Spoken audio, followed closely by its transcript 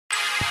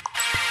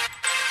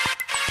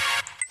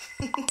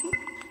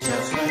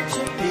Just let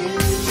your beauty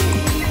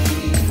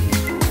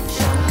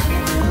shine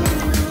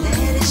through.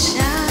 Let it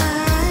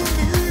shine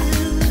through.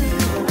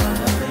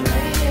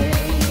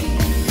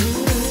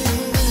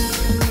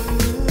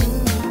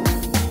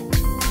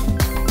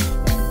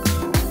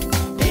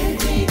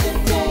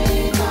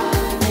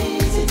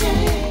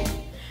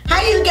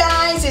 Hi you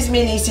guys, it's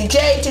me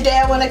NeeCJae. Today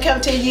I want to come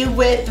to you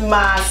with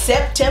my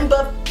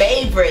September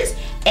favorites.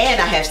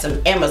 And I have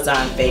some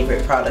Amazon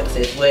favorite products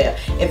as well.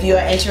 If you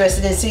are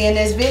interested in seeing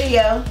this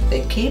video,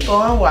 then keep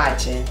on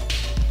watching.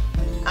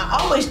 I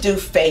always do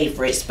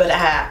favorites, but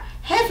I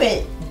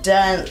haven't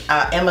done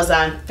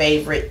Amazon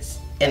favorites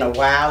in a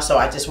while, so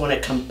I just want to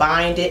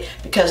combine it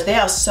because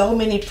there are so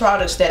many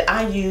products that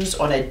I use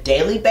on a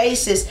daily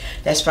basis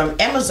that's from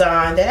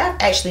Amazon that I've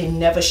actually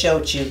never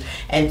showed you,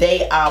 and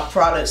they are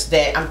products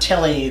that I'm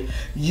telling you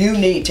you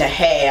need to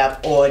have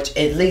or at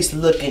least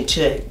look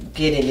into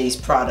getting these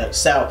products.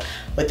 So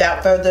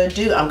without further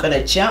ado, I'm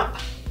gonna jump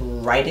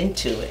right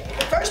into it.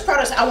 The first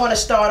products I want to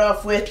start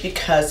off with,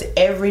 because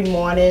every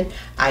morning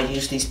I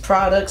use these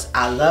products.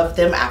 I love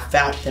them. I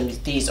found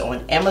these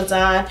on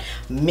Amazon.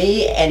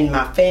 Me and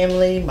my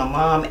family, my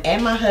mom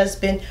and my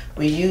husband,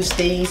 we use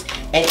these,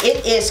 and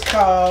it is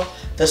called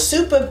the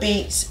Super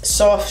Beats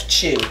Soft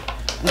Chew.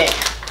 Now,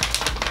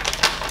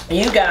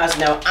 you guys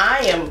know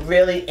I am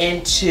really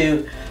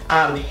into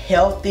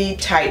healthy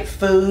type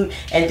food,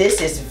 and this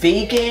is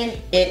vegan.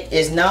 It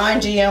is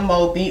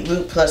non-GMO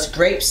beetroot plus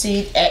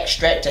grapeseed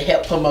extract to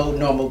help promote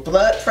normal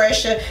blood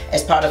pressure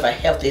as part of a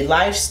healthy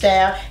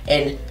lifestyle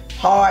and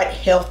hard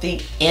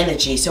healthy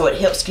energy. So it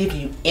helps give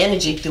you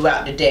energy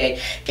throughout the day.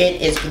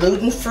 It is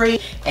gluten-free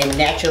and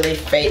naturally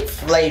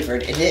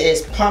flavored. It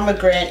is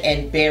pomegranate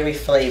and berry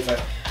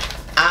flavor.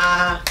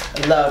 I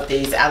love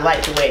these. I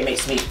like the way it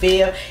makes me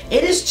feel.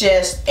 It is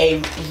just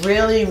a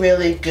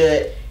really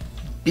good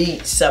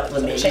beet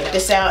supplement. So check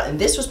this out, and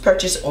this was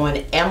purchased on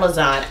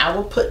Amazon. I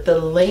will put the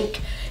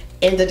link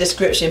in the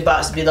description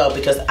box below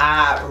because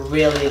I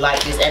really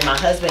like this, and my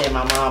husband and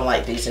my mom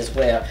like these as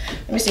well.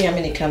 Let me see how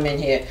many come in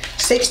here.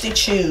 60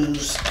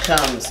 chews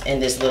comes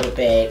in this little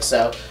bag.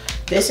 So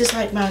this is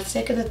like my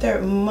second or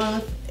third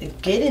month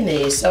getting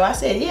these, so I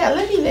said, yeah,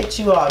 let me let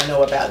you all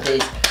know about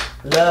these.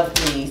 Love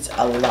these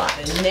a lot.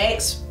 The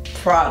next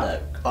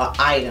product or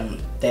item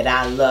that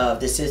I love,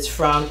 this is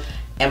from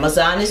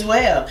Amazon as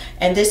well,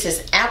 and this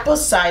is apple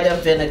cider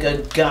vinegar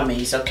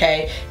gummies.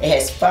 Okay, it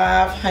has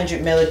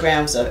 500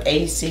 milligrams of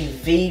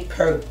ACV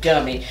per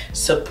gummy.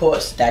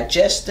 Supports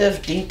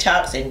digestive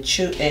detox and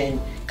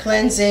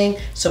cleansing,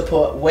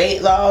 support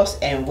weight loss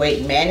and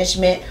weight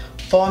management.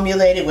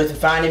 Formulated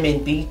with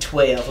vitamin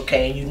B12.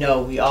 Okay, you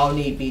know we all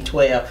need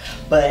B12,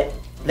 but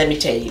let me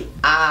tell you,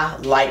 I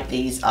like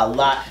these a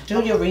lot.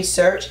 Do your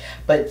research,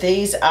 but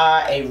these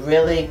are a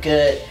really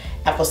good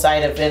apple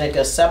cider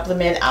vinegar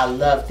supplement. I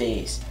love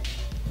these.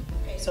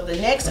 Okay, so the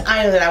next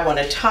item that I want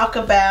to talk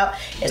about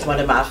is one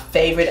of my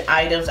favorite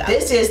items.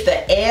 This is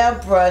the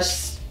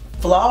Airbrush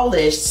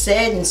Flawless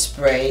Setting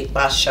Spray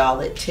by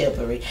Charlotte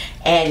Tilbury,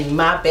 and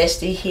my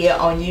bestie here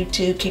on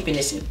YouTube, Keeping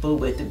It Simple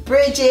with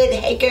Bridget,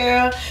 hey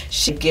girl,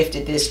 she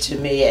gifted this to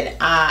me, and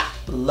I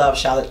love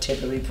Charlotte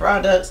Tilbury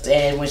products,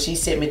 and when she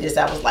sent me this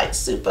I was like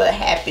super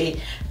happy.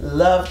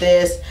 Love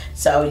this.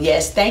 So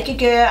yes, thank you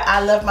girl. I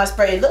love my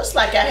spray. It looks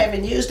like I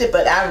haven't used it,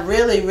 but I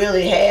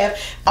really have.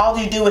 All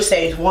you do is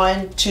say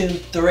 1, 2,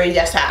 3.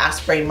 That's how I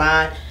spray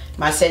mine.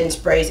 My setting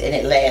sprays, and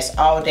it lasts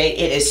all day.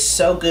 It is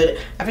so good.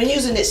 I've been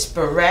using it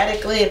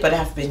sporadically, but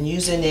I've been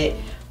using it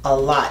a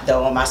lot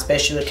though on my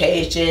special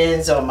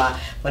occasions, on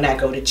when I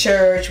go to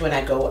church, when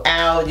I go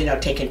out, you know,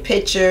 taking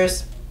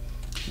pictures.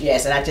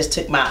 Yes, and I just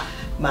took my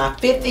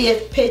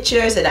 50th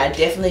pictures, and I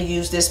definitely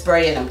use this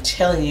spray, and I'm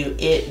telling you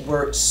it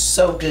works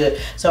so good.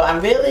 So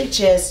I'm really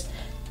just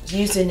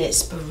using it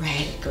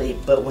sporadically,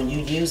 but when you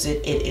use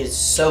it, it is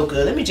so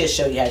good. Let me just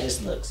show you how this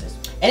looks.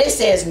 And it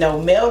says no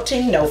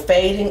melting, no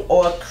fading,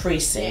 or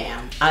creasing.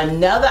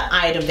 Another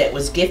item that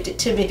was gifted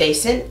to me, they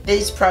sent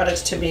these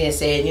products to me and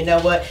said, you know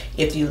what,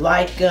 if you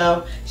like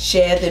them,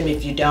 share them.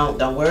 If you don't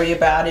worry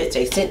about it.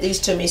 They sent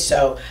these to me,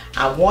 so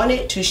I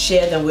wanted to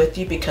share them with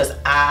you because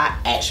I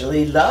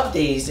actually love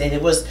these, and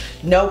it was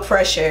no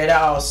pressure at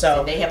all.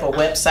 So they have a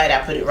website.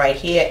 I put it right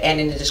here and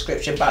in the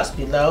description box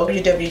below,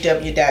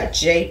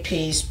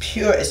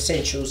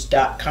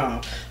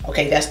 www.jpspureessentials.com.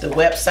 Okay, that's the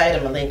website.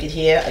 I'm gonna link it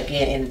here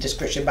again in the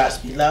description box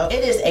below.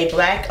 It is a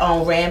black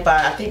owned, ran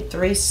by I think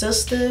 3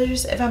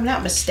 sisters, if I'm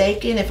not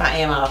mistaken. If I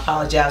am, I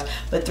apologize.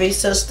 But 3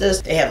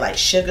 sisters. They have like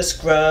sugar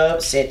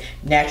scrubs and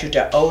natural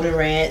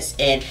deodorants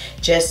and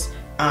just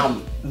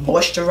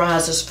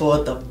moisturizers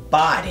for the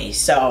body.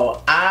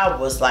 So I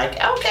was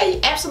like, okay,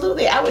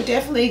 absolutely, I would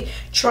definitely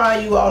try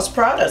you all's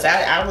products.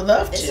 I would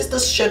love to. This is the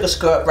sugar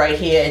scrub right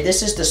here, and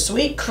this is the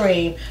sweet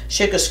cream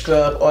sugar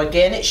scrub,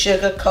 organic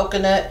sugar,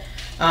 coconut,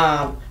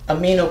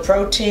 amino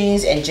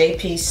proteins, and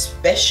JP's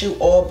special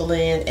oil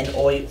blend and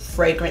oil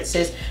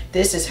fragrances.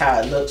 This is how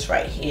it looks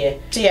right here.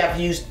 See, I've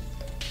used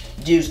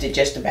it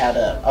just about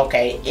up.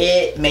 Okay,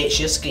 it makes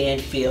your skin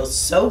feel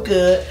so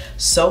good,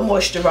 so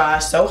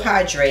moisturized, so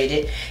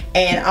hydrated.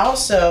 And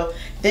also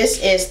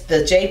This is the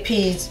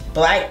JP's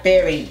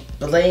Blackberry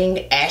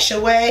Bling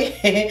Ashaway.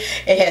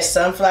 It has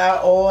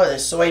sunflower oil and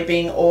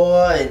soybean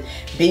oil and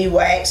bee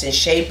wax and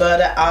shea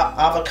butter,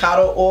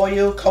 avocado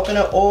oil,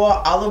 coconut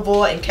oil, olive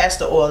oil, and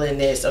castor oil in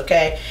this,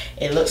 okay?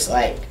 It looks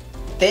like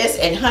this.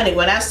 And honey,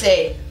 when I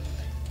say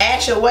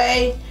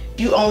Ashaway,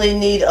 you only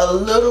need a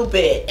little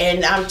bit,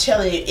 and I'm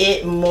telling you,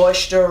 it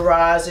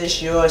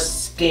moisturizes your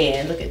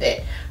skin. Look at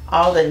that.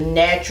 All the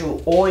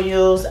natural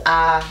oils,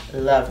 I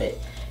love it.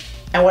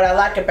 And what I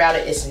like about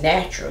it is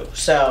natural,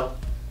 so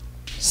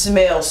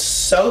smells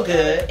so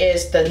good.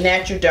 It's the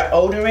natural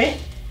deodorant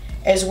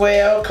as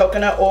well.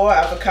 Coconut oil,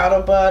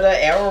 avocado butter,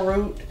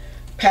 arrowroot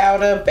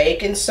powder,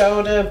 baking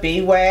soda,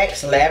 bee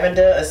wax,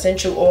 lavender,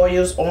 essential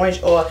oils,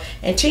 orange oil,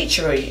 and tea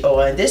tree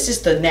oil. And this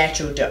is the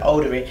natural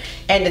deodorant.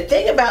 And the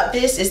thing about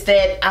this is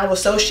that I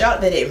was so shocked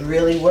that it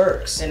really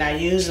works. And I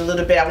used a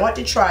little bit. I want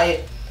to try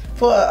it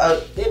for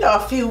a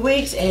few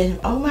weeks, and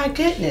oh my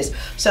goodness.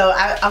 So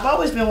I've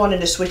always been wanting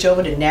to switch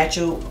over to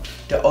natural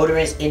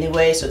deodorants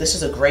anyway, so this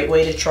is a great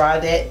way to try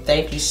that.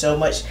 Thank you so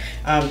much,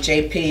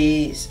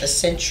 JP's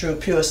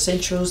Pure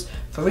Essentials,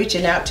 for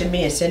reaching out to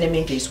me and sending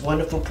me these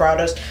wonderful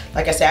products.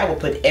 Like I said, I will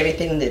put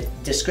everything in the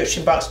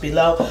description box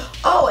below.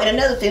 Oh, and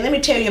another thing, let me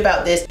tell you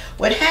about this.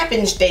 What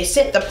happens, they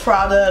sent the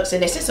products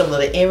and they sent some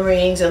little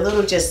earrings and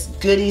little just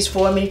goodies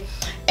for me,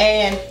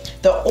 and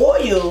the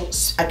oil,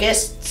 I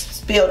guess,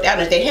 spilled out.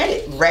 They had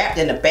it wrapped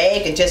in a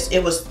bag and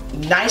it was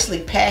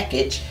nicely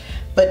packaged,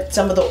 but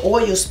some of the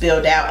oil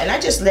spilled out, and I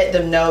just let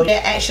them know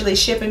they're actually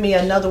shipping me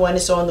another one.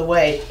 It's on the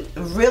way.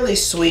 Really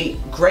sweet,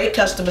 great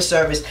customer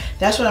service.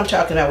 That's what I'm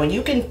talking about. When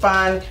you can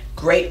find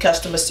great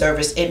customer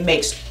service, it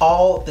makes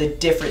all the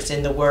difference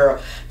in the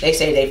world. They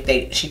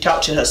say she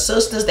talked to her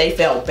sisters, they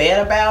felt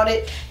bad about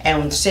it,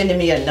 and sending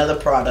me another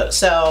product.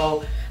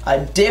 So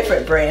a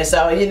different brand.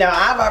 So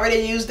I've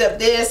already used up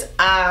this.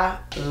 I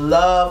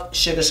love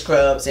sugar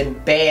scrubs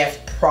and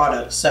bath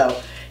products.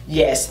 So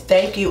yes,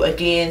 thank you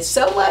again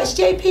so much,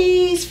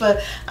 JP's,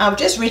 for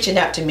just reaching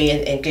out to me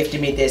and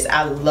gifting me this.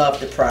 I love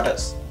the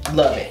products,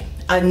 love it.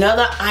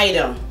 Another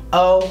item,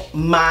 oh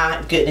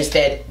my goodness,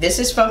 this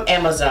is from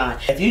Amazon.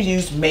 If you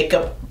use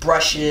makeup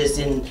brushes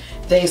and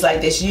things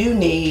like this, you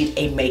need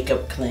a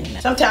makeup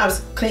cleaner. Sometimes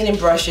cleaning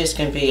brushes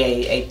can be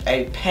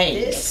a pain.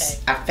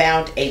 This, I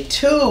found a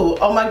tool.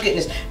 Oh my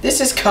goodness.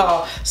 This is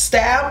called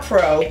Style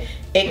Pro.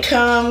 It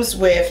comes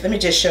with, let me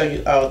just show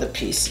you all the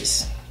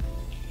pieces.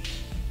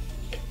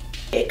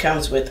 It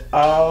comes with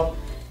all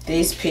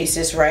these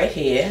pieces right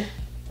here.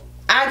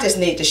 I just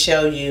need to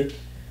show you,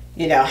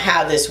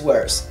 how this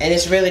works. And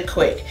it's really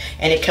quick.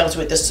 And it comes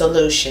with the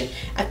solution.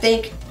 I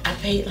think I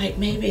paid like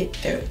maybe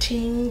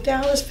 $13,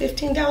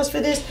 $15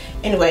 for this.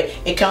 Anyway,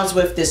 it comes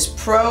with this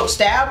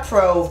Style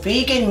Pro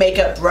Vegan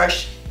Makeup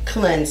Brush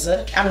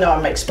Cleanser. I know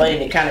I'm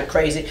explaining it kind of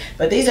crazy,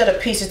 but these are the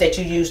pieces that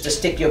you use to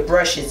stick your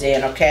brushes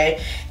in,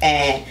 okay?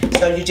 And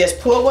so you just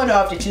pull one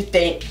off that you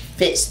think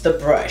fits the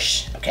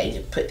brush. Okay,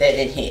 you put that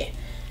in here.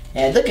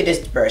 And look at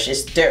this brush,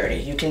 it's dirty.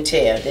 You can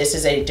tell this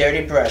is a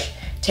dirty brush.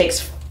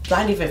 Takes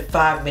not even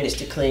 5 minutes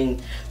to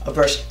clean a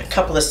brush, a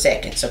couple of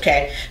seconds,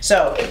 okay?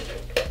 So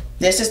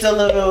this is the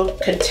little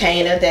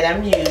container that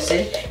I'm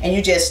using, and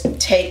you just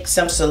take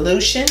some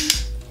solution.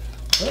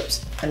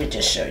 Oops, let me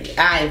just show you.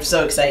 I am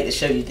so excited to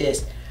show you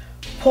this.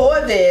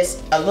 Pour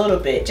this a little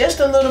bit, just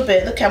a little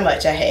bit. Look how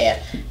much I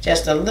have.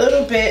 Just a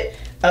little bit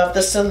of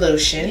the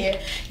solution here.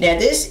 Now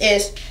this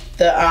is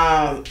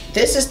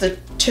the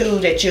tool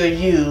that you'll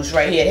use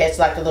right here. It has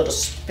like a little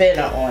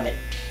spinner on it.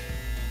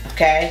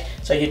 Okay,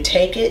 so you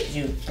take it,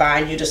 you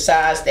find you the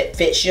size that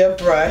fits your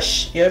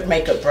brush, your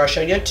makeup brush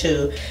or your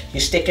tool. You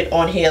stick it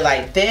on here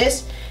like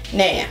this.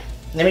 Now,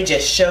 let me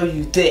just show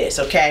you this,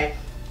 okay?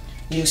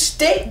 You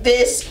stick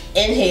this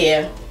in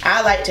here.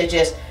 I like to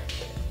just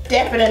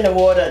dip it in the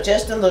water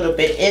just a little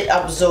bit. It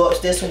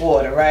absorbs this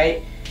water,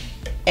 right?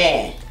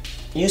 And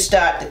you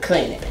start to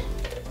clean it.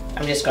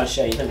 I'm just gonna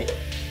show you.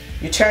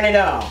 You turn it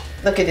on.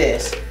 Look at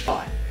this.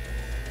 On.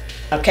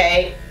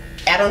 Okay?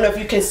 I don't know if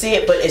you can see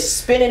it, but it's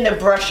spinning the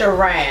brush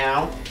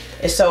around.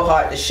 It's so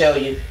hard to show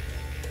you.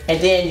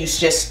 And then you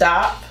just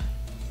stop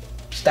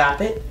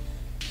it,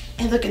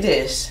 and look at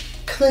this.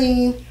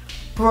 Clean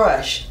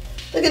brush.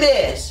 Look at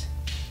this.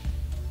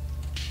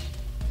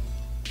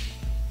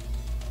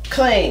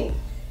 Clean.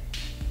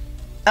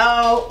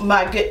 Oh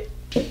my good.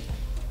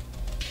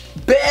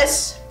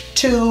 Best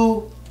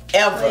tool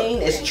ever.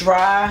 Clean. It's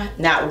dry,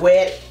 not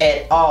wet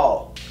at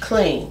all.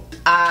 Clean.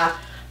 I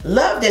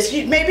love this.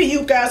 Maybe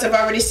you guys have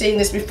already seen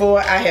this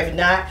before. I have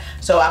not.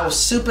 So I was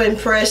super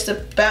impressed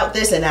about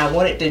this, and I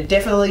wanted to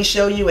definitely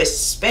show you,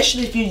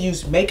 especially if you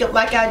use makeup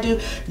like I do.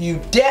 You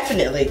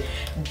definitely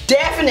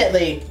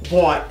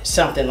want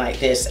something like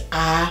this.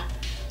 I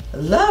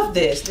love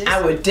this. I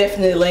would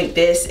definitely link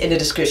this in the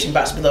description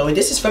box below. And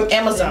this is from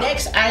Amazon. The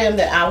next item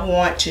that I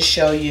want to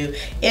show you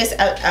is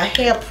a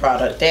hair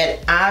product that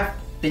I've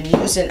been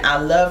using. I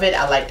love it.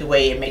 I like the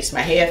way it makes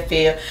my hair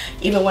feel.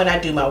 Even when I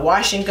do my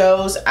wash and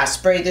goes, I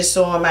spray this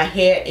on my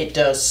hair. It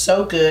does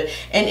so good.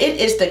 And it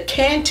is the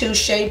Cantu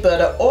Shea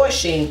Butter or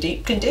Sheen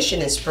Deep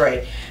Conditioning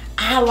Spray.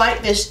 I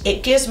like this.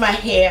 It gives my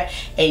hair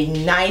a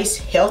nice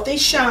healthy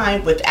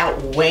shine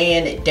without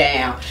weighing it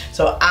down.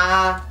 So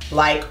I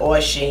like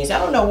oil sheens. I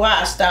don't know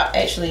why I stopped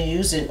actually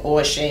using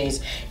oil sheens.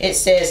 It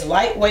says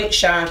lightweight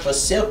shine for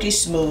silky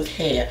smooth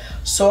hair,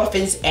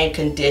 softens and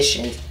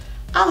conditions.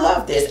 I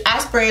love this. I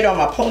spray it on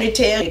my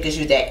ponytail. It gives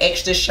you that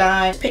extra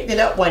shine. Picked it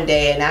up one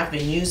day and I've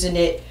been using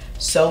it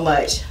so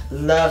much.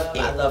 Love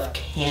it. I love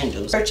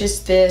candles.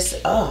 Purchased this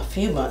a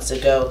few months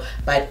ago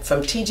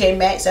from TJ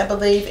Maxx, I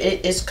believe.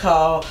 It is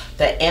called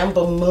the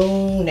Amber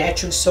Moon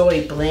Natural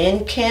Soy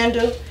Blend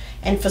Candle.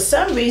 And for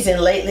some reason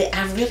lately,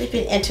 I've really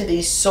been into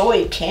these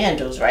soy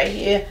candles right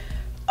here.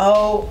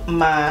 Oh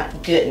my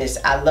goodness,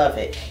 I love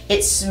it.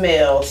 It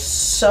smells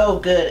so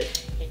good.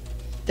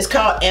 It's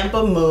called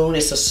Amber Moon.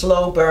 It's a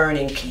slow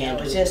burning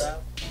candle. It just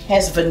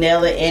has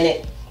vanilla in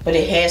it, but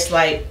it has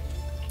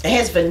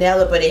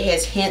vanilla, but it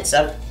has hints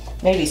of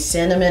maybe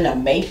cinnamon or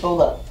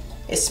maple.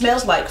 It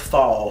smells like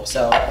fall,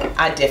 so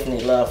I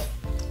definitely love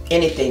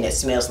anything that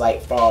smells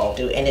like fall,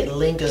 and it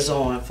lingers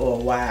on for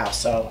a while,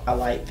 so I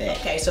like that.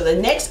 Okay, so the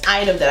next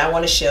item that I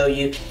want to show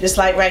you, this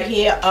light right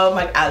here. Oh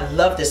my, I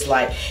love this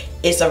light.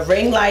 It's a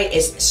ring light.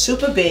 It's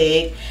super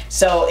big,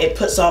 so it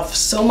puts off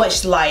so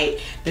much light.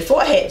 Before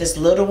I had this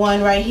little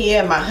one right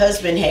here. My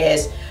husband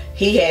has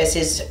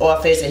his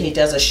office and he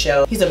does a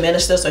show. He's a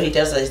minister, so he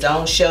does his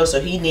own show,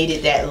 so he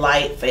needed that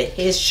light for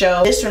his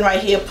show. This one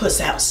right here puts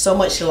out so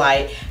much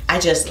light. I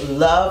just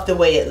love the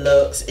way it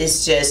looks.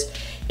 It's just,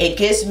 it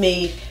gives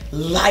me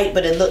light,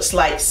 but it looks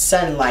like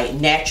sunlight,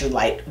 natural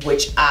light,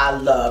 which I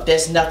love.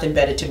 There's nothing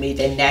better to me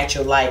than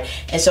natural light.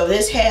 And so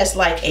this has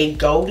like a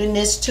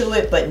goldenness to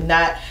it, but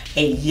not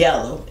a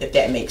yellow, if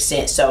that makes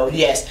sense. So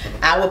yes,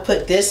 I will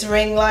put this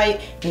ring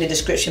light in the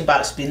description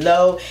box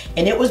below.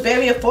 And it was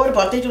very affordable.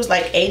 I think it was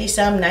like 80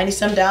 some, 90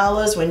 some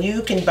dollars, when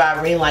you can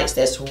buy ring lights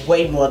that's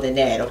way more than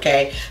that,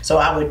 okay? So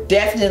I would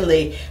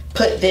definitely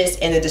put this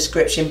in the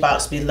description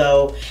box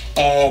below.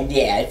 And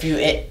yeah, if you're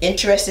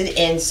interested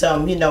in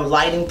some, you know,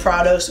 lighting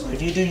products, or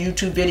if you do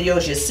YouTube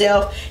videos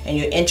yourself and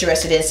you're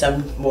interested in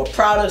some more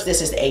products,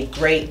 this is a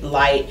great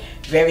light,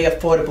 very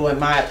affordable in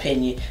my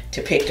opinion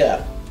to pick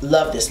up.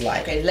 Love this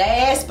light. Okay,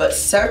 last but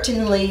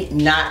certainly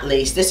not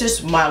least, this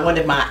is one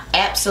of my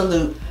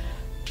absolute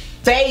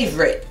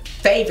favorite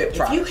products.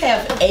 If you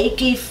have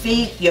achy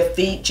feet, your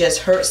feet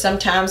just hurt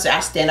sometimes. I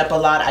stand up a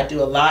lot. I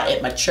do a lot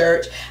at my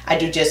church. I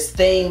do just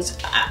things.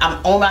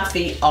 I'm on my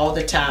feet all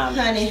the time.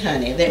 Honey,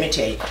 let me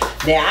tell you.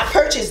 Now, I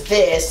purchased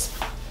this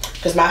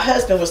because my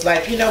husband was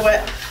like, you know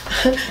what?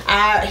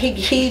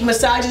 He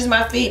massages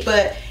my feet,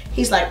 but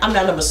he's like, I'm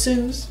not a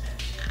masseuse.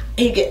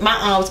 My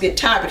arms get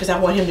tired because I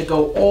want him to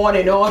go on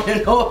and on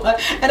and on.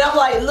 And I'm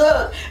like,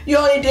 look, you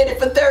only did it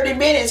for 30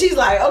 minutes. He's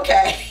like,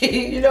 okay,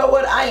 you know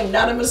what? I am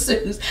not a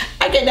masseuse.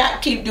 I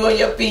cannot keep doing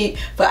your feet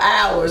for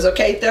hours,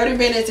 okay? 30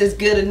 minutes is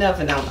good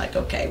enough. And I'm like,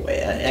 okay,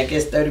 well, I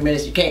guess 30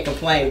 minutes, you can't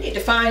complain. You need to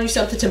find you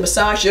something to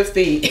massage your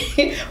feet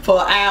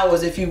for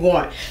hours if you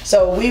want.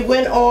 So we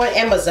went on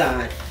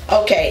Amazon.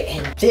 Okay,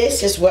 and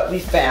this is what we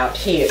found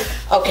here.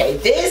 Okay,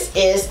 this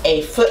is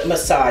a foot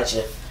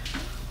massager.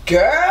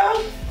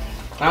 Girl,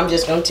 I'm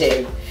just gonna tell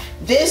you,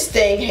 this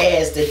thing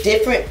has the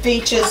different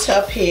features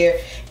up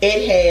here.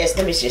 It has,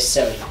 let me just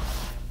show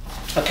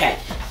you. Okay,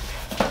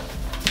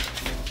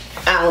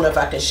 I don't know if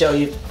I can show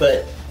you,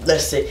 but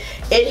let's see.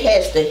 It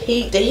has the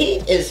heat. The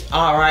heat is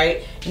all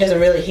right. It doesn't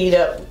really heat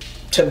up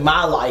to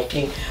my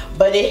liking,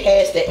 but it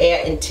has the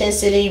air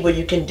intensity where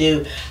you can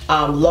do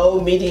low,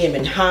 medium,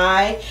 and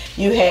high.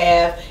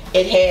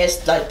 It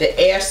has like the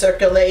air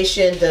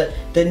circulation,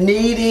 the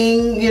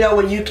kneading, you know,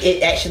 where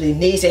it actually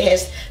kneads. It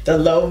has the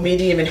low,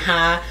 medium, and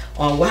high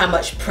on how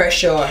much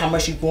pressure or how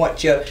much you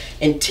want your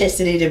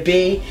intensity to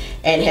be,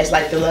 and it has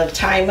like the little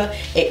timer.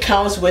 It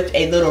comes with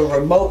a little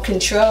remote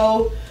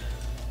control.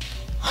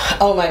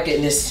 Oh my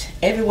goodness,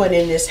 everyone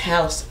in this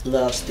house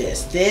loves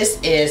this. This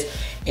is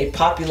a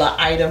popular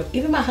item.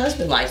 Even my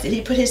husband likes it.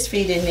 He put his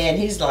feet in there and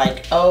he's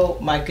like, oh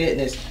my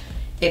goodness,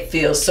 it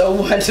feels so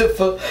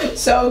wonderful,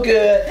 so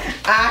good.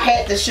 I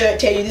had to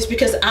tell you this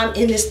because I'm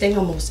in this thing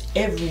almost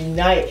every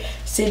night,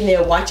 sitting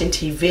there watching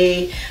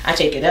TV. I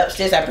take it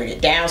upstairs, I bring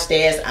it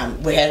downstairs.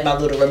 We have my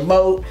little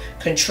remote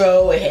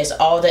control. It has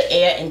all the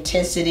air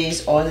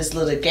intensities on this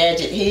little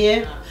gadget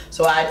here.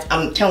 So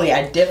I'm telling you,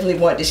 I definitely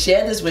want to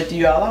share this with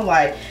you all. I'm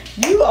like,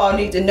 you all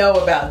need to know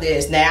about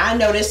this. Now, I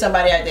know there's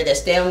somebody out there that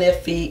stay on their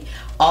feet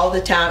all the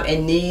time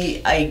and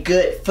need a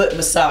good foot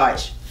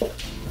massage.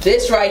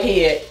 This right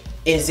here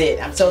is it.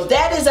 So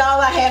that is all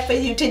I have for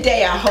you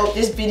today. I hope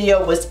this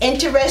video was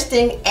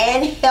interesting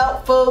and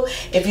helpful.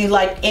 If you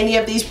like any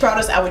of these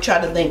products, I would try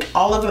to link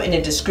all of them in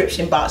the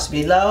description box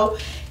below.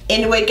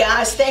 Anyway,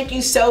 guys, thank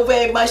you so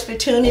very much for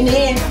tuning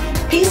in.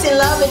 Peace and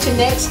love until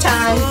next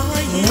time.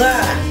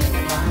 Mwah.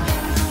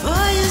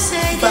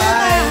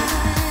 Bye.